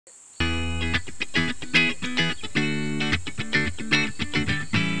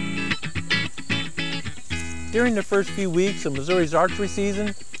During the first few weeks of Missouri's archery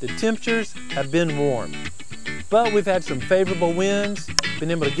season, the temperatures have been warm. But we've had some favorable winds, been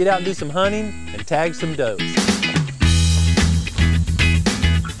able to get out and do some hunting and tag some does.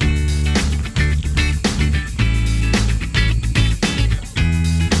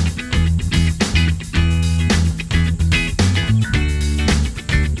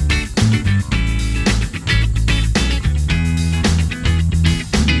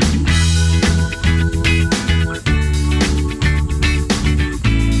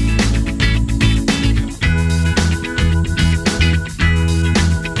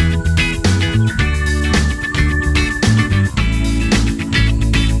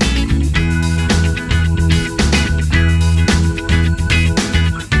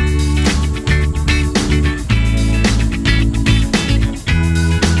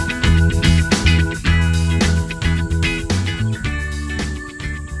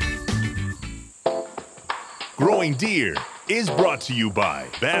 Growing Deer is brought to you by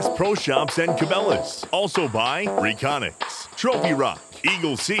Bass Pro Shops and Cabela's. Also by Reconics, Trophy Rock,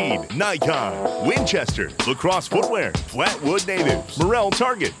 Eagle Seed, Nikon, Winchester, Lacrosse Footwear, Flatwood Natives, Morel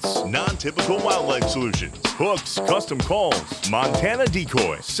Targets, Non-Typical Wildlife Solutions, Hooks Custom Calls, Montana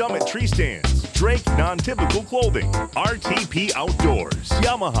Decoy, Summit Tree Stands, Drake Non-Typical Clothing, RTP Outdoors,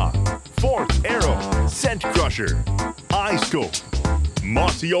 Yamaha, Fourth Arrow, Scent Crusher, iScope,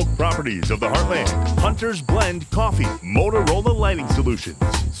 Mossy Oak Properties of the Heartland, Hunter's Blend Coffee, Motorola Lighting Solutions,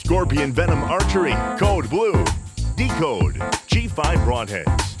 Scorpion Venom Archery, Code Blue, Decode, G5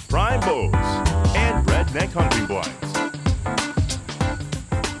 Broadheads, Prime Bows, and Redneck Hunting Blinds.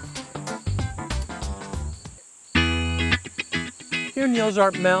 Here in the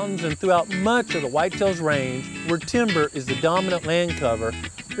Ozark Mountains and throughout much of the Whitetails Range, where timber is the dominant land cover,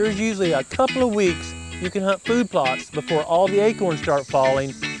 there's usually a couple of weeks you can hunt food plots before all the acorns start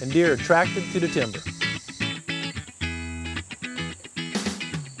falling and deer are attracted to the timber.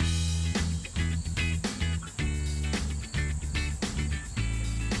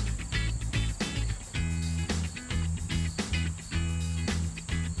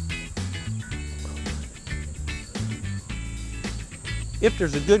 If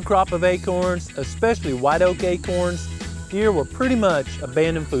there's a good crop of acorns, especially white oak acorns, deer will pretty much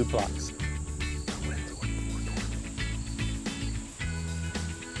abandon food plots.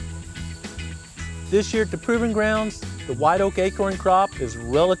 This year at the Proving Grounds, the white oak acorn crop is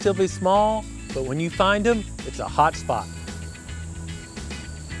relatively small, but when you find them, it's a hot spot.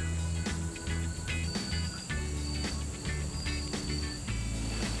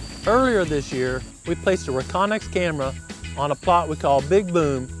 Earlier this year, we placed a Reconics camera on a plot we call Big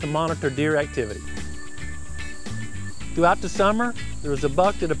Boom to monitor deer activity. Throughout the summer, there was a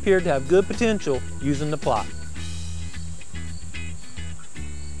buck that appeared to have good potential using the plot.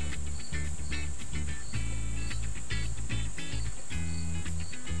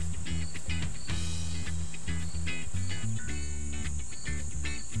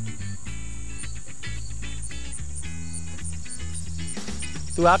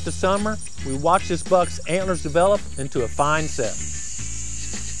 Throughout the summer, we watched this buck's antlers develop into a fine set.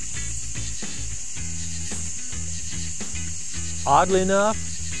 Oddly enough,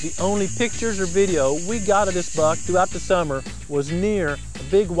 the only pictures or video we got of this buck throughout the summer was near a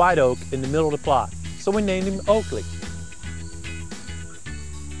big white oak in the middle of the plot, so we named him Oakley.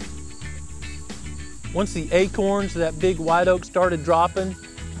 Once the acorns of that big white oak started dropping,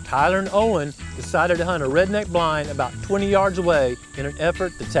 Tyler and Owen decided to hunt a redneck blind about 20 yards away in an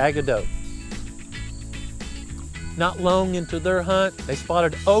effort to tag a doe. Not long into their hunt, they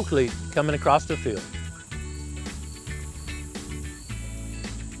spotted Oakley coming across the field.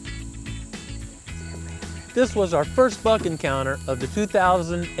 This was our first buck encounter of the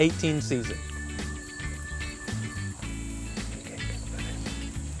 2018 season.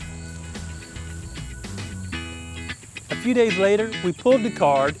 A few days later, we pulled the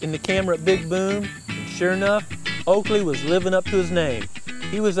card in the camera at Big Boom, and sure enough, Oakley was living up to his name.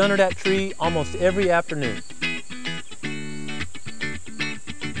 He was under that tree almost every afternoon.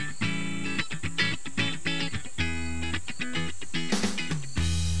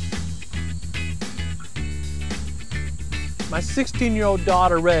 My 16-year-old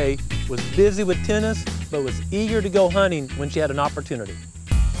daughter, Ray, was busy with tennis, but was eager to go hunting when she had an opportunity.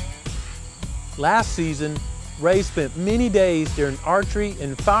 Last season, Ray spent many days during archery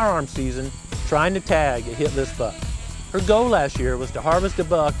and firearm season trying to tag a hitless buck. Her goal last year was to harvest a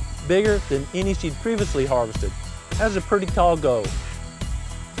buck bigger than any she'd previously harvested. That was a pretty tall goal.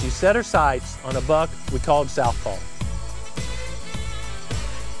 She set her sights on a buck we called Southpaw.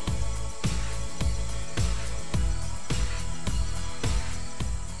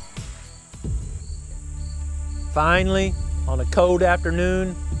 Finally, on a cold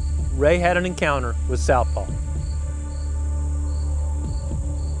afternoon, Ray had an encounter with Southpaw.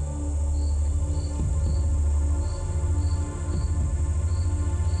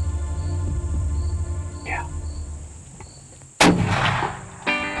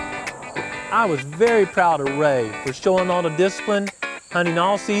 I was very proud of Ray for showing all the discipline, hunting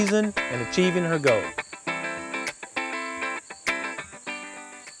all season, and achieving her goal.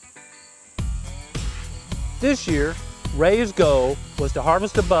 This year, Ray's goal was to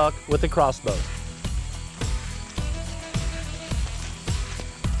harvest a buck with a crossbow.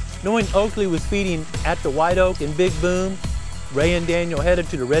 Knowing Oakley was feeding at the White Oak and Big Boom, Ray and Daniel headed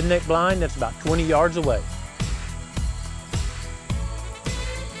to the Redneck Blind that's about 20 yards away.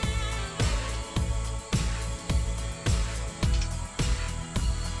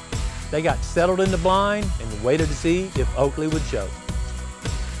 They got settled in the blind and waited to see if Oakley would show.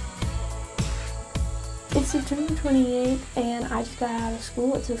 It's September 28th and I just got out of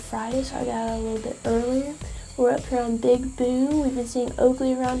school. It's a Friday, so I got out a little bit earlier. We're up here on Big Boom. We've been seeing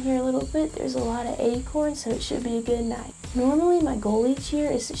Oakley around here a little bit. There's a lot of acorns, so it should be a good night. Normally my goal each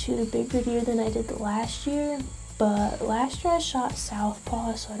year is to shoot a bigger deer than I did the last year, but last year I shot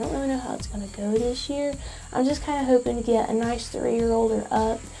Southpaw, so I don't really know how it's going to go this year. I'm just kind of hoping to get a nice 3-year-old or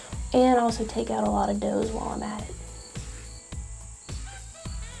up, and also take out a lot of does while I'm at it.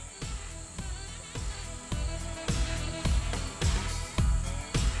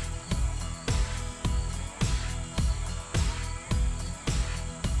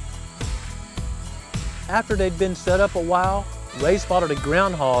 After they'd been set up a while, Ray spotted a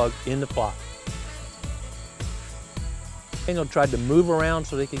groundhog in the plot. Daniel tried to move around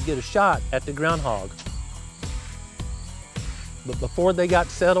so they could get a shot at the groundhog. But before they got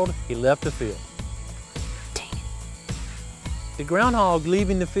settled, he left the field. Dang it. The groundhog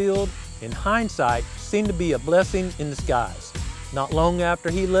leaving the field, in hindsight, seemed to be a blessing in disguise. Not long after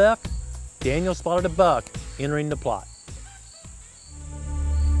he left, Daniel spotted a buck entering the plot.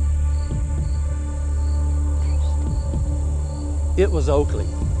 It was Oakley.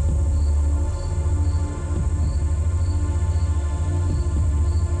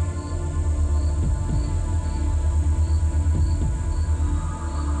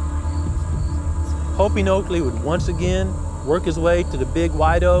 Hoping Oakley would once again work his way to the big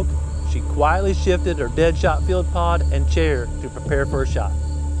white oak, she quietly shifted her dead shot field pod and chair to prepare for a shot.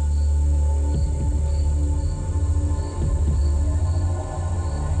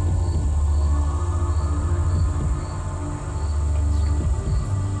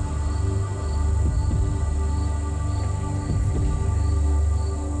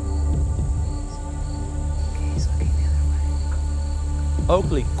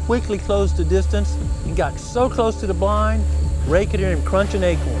 Oakley quickly closed the distance and got so close to the blind, Ray could hear him crunching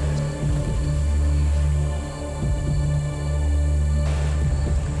acorns.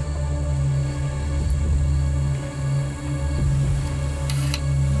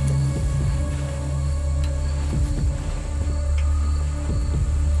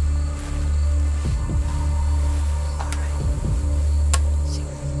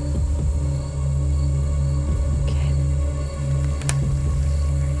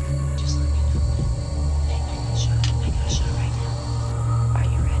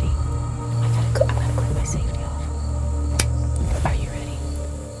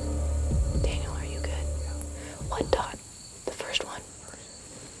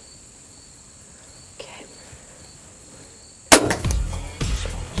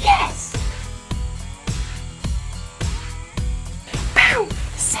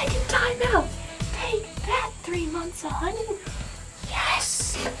 Second time out. Take that, 3 months of hunting.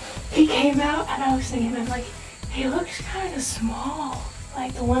 Yes. He came out and I was thinking, I'm like, he looks kind of small,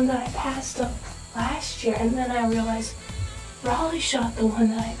 like the one that I passed up last year. And then I realized Raleigh shot the one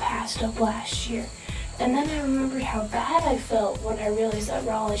that I passed up last year. And then I remembered how bad I felt when I realized that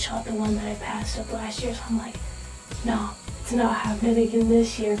Raleigh shot the one that I passed up last year. So I'm like, no, it's not happening again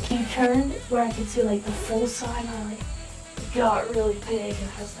this year. He turned where I could see like the full side, and I like got really big,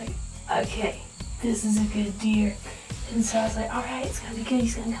 and I was like, okay, this is a good deer. And so I was like, all right, it's gonna be good.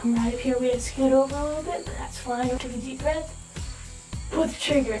 He's gonna come right up here. We had to scoot over a little bit, but that's fine. I took a deep breath, pulled the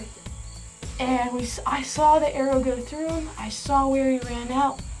trigger, and I saw the arrow go through him. I saw where he ran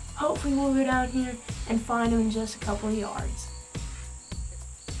out. Hopefully we'll go down here and find him in just a couple of yards.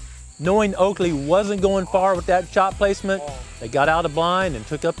 Knowing Oakley wasn't going far with that shot placement, they got out of blind and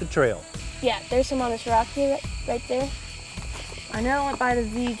took up the trail. Yeah, there's some on this rock here, right there. I know it went by the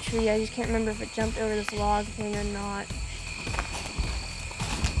V tree. I just can't remember if it jumped over this log thing or not.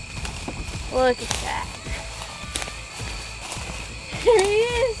 Look at that. There he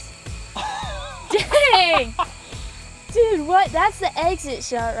is. Dang! Dude, what? That's the exit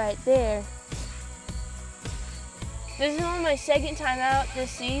shot right there. This is only my second time out this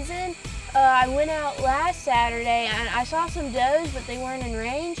season. I went out last Saturday and I saw some does, but they weren't in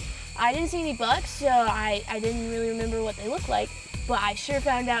range. I didn't see any bucks, so I didn't really remember what they looked like, but I sure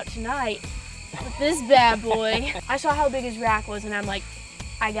found out tonight with this bad boy. I saw how big his rack was and I'm like,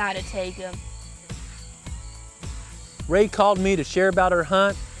 I gotta take him. Ray called me to share about her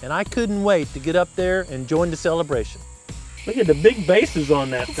hunt, and I couldn't wait to get up there and join the celebration. Look at the big bases on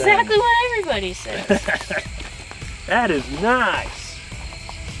that thing. Exactly what everybody says. That is nice.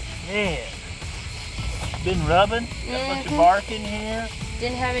 Man. Been rubbing, got a bunch of bark in here.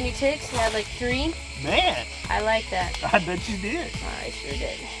 Didn't have any ticks, had like 3. Man. I like that. I bet you did. I sure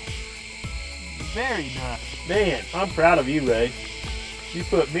did. Very nice. Man, I'm proud of you, Ray. You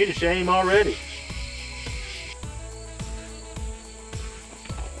put me to shame already.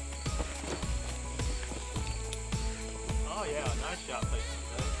 Oh yeah, nice shot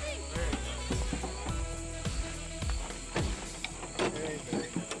placement. Very nice. Very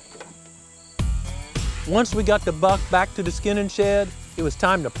nice. Once we got the buck back to the skinning shed, it was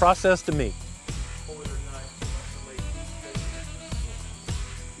time to process the meat.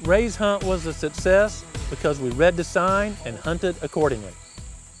 Ray's hunt was a success because we read the sign and hunted accordingly.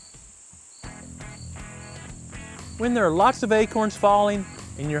 When there are lots of acorns falling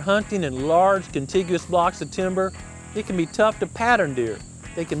and you're hunting in large contiguous blocks of timber, it can be tough to pattern deer.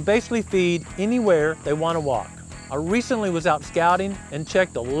 They can basically feed anywhere they want to walk. I recently was out scouting and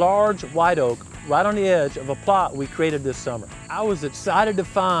checked a large white oak right on the edge of a plot we created this summer. I was excited to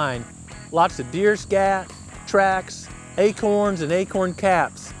find lots of deer scat, tracks, acorns, and acorn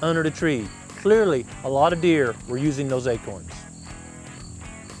caps under the tree. Clearly, a lot of deer were using those acorns.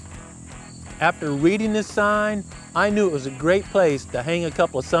 After reading this sign, I knew it was a great place to hang a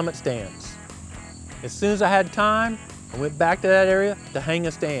couple of summit stands. As soon as I had time, I went back to that area to hang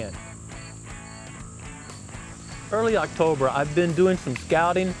a stand. Early October, I've been doing some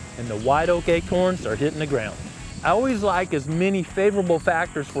scouting and the white oak acorns are hitting the ground. I always like as many favorable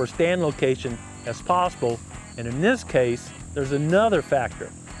factors for a stand location as possible, and in this case, there's another factor.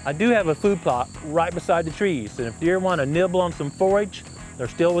 I do have a food plot right beside the trees, and if deer want to nibble on some forage, they're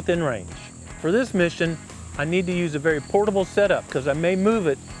still within range. For this mission, I need to use a very portable setup because I may move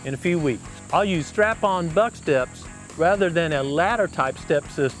it in a few weeks. I'll use strap-on buck steps rather than a ladder type step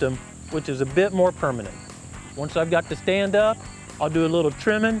system, which is a bit more permanent. Once I've got the stand up, I'll do a little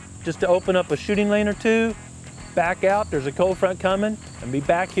trimming just to open up a shooting lane or two, back out, there's a cold front coming, and be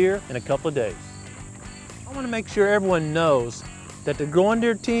back here in a couple of days. I want to make sure everyone knows that the Growing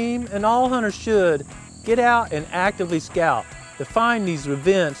Deer team and all hunters should get out and actively scout to find these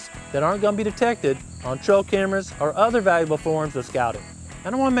events that aren't going to be detected on trail cameras or other valuable forms of scouting.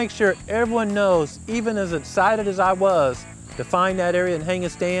 And I want to make sure everyone knows, even as excited as I was to find that area and hang a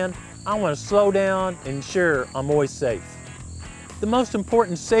stand, I want to slow down and ensure I'm always safe. The most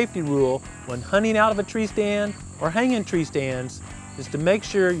important safety rule when hunting out of a tree stand or hanging tree stands is to make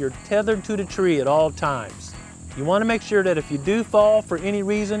sure you're tethered to the tree at all times. You want to make sure that if you do fall for any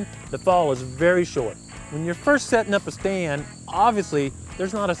reason, the fall is very short. When you're first setting up a stand, obviously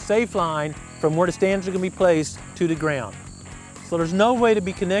there's not a safe line from where the stands are going to be placed to the ground. So there's no way to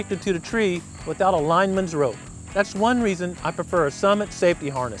be connected to the tree without a lineman's rope. That's one reason I prefer a Summit safety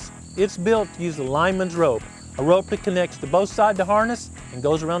harness. It's built to use the lineman's rope, a rope that connects to both sides of the harness and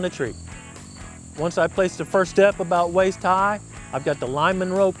goes around the tree. Once I place the first step about waist high, I've got the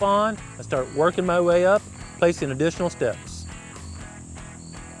lineman rope on. I start working my way up, placing additional steps.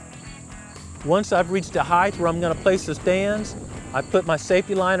 Once I've reached the height where I'm going to place the stands, I put my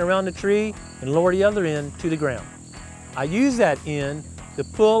safety line around the tree and lower the other end to the ground. I use that end to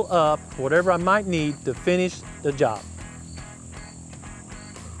pull up whatever I might need to finish the job.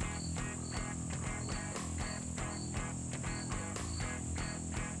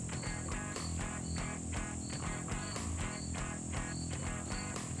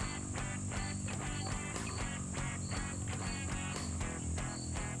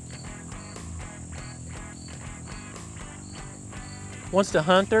 Once the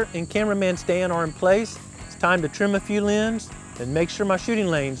hunter and cameraman stand are in place, it's time to trim a few limbs and make sure my shooting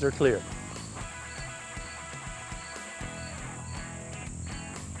lanes are clear.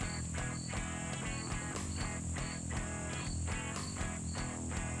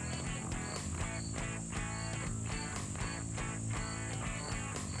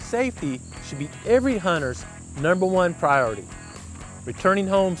 Safety should be every hunter's #1 priority. Returning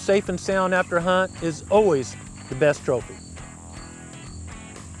home safe and sound after a hunt is always the best trophy.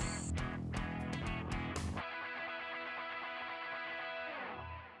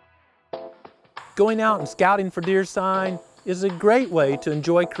 Going out and scouting for deer sign is a great way to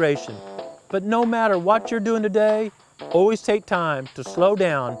enjoy creation. But no matter what you're doing today, always take time to slow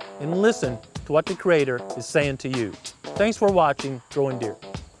down and listen to what the Creator is saying to you. Thanks for watching Growing Deer.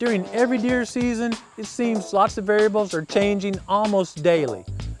 During every deer season, it seems lots of variables are changing almost daily.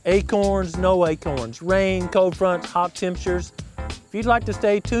 Acorns, no acorns, rain, cold fronts, hot temperatures. If you'd like to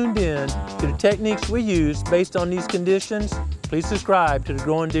stay tuned in to the techniques we use based on these conditions, please subscribe to the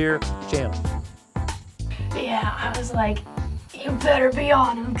Growing Deer channel. Yeah, I was like, you better be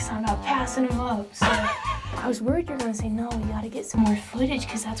on him because I'm not passing him up. So I was worried you're going to say, no, we got to get some more footage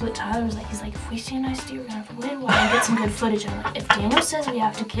because that's what Tyler was like. He's like, if we see a nice deer, we're going to have to wait a while and get some good footage. I'm like, if Daniel says we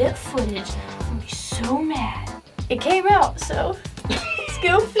have to get footage, I'm going to be so mad. It came out, so let's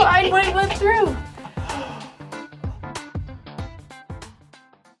go find what he went through.